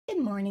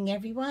Good morning,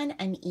 everyone.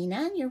 I'm Ina,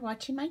 and you're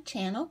watching my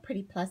channel,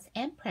 Pretty Plus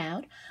and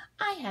Proud.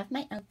 I have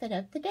my outfit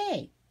of the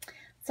day.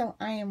 So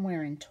I am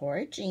wearing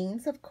Torrid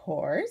jeans, of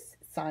course,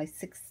 size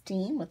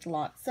 16 with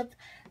lots of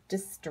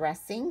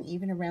distressing,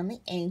 even around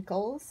the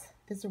ankles.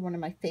 These are one of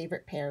my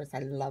favorite pairs. I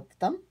love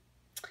them.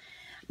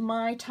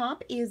 My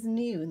top is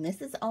new, and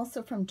this is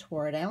also from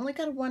Torrid. I only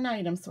got one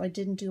item, so I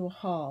didn't do a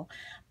haul,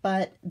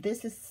 but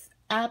this is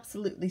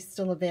absolutely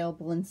still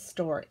available in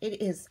store.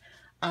 It is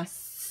a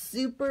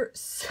super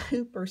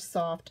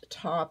soft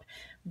top,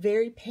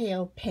 very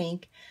pale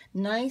pink,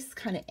 nice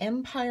kind of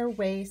empire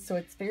waist, so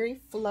it's very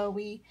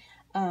flowy,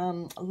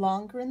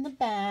 longer in the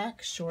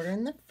back, shorter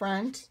in the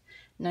front,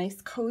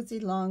 nice cozy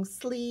long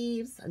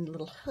sleeves, and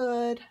little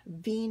hood,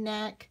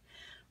 v-neck,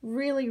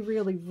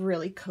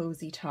 really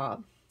cozy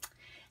top.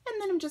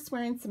 And then I'm just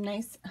wearing some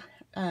nice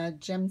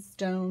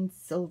gemstone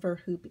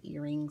silver hoop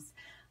earrings,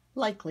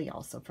 likely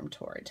also from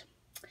Torrid.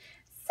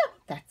 So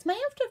that's my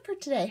outfit for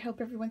today. Hope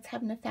everyone's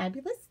having a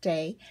fabulous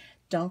day.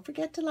 Don't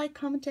forget to like,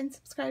 comment, and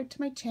subscribe to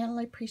my channel.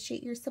 I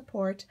appreciate your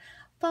support.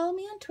 Follow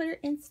me on Twitter,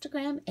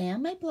 Instagram,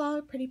 and my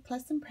blog, Pretty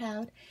Plus and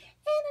Proud.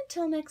 And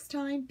until next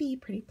time, be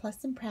pretty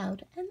plus and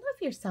proud and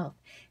love yourself.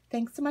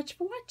 Thanks so much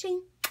for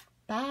watching.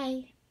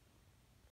 Bye.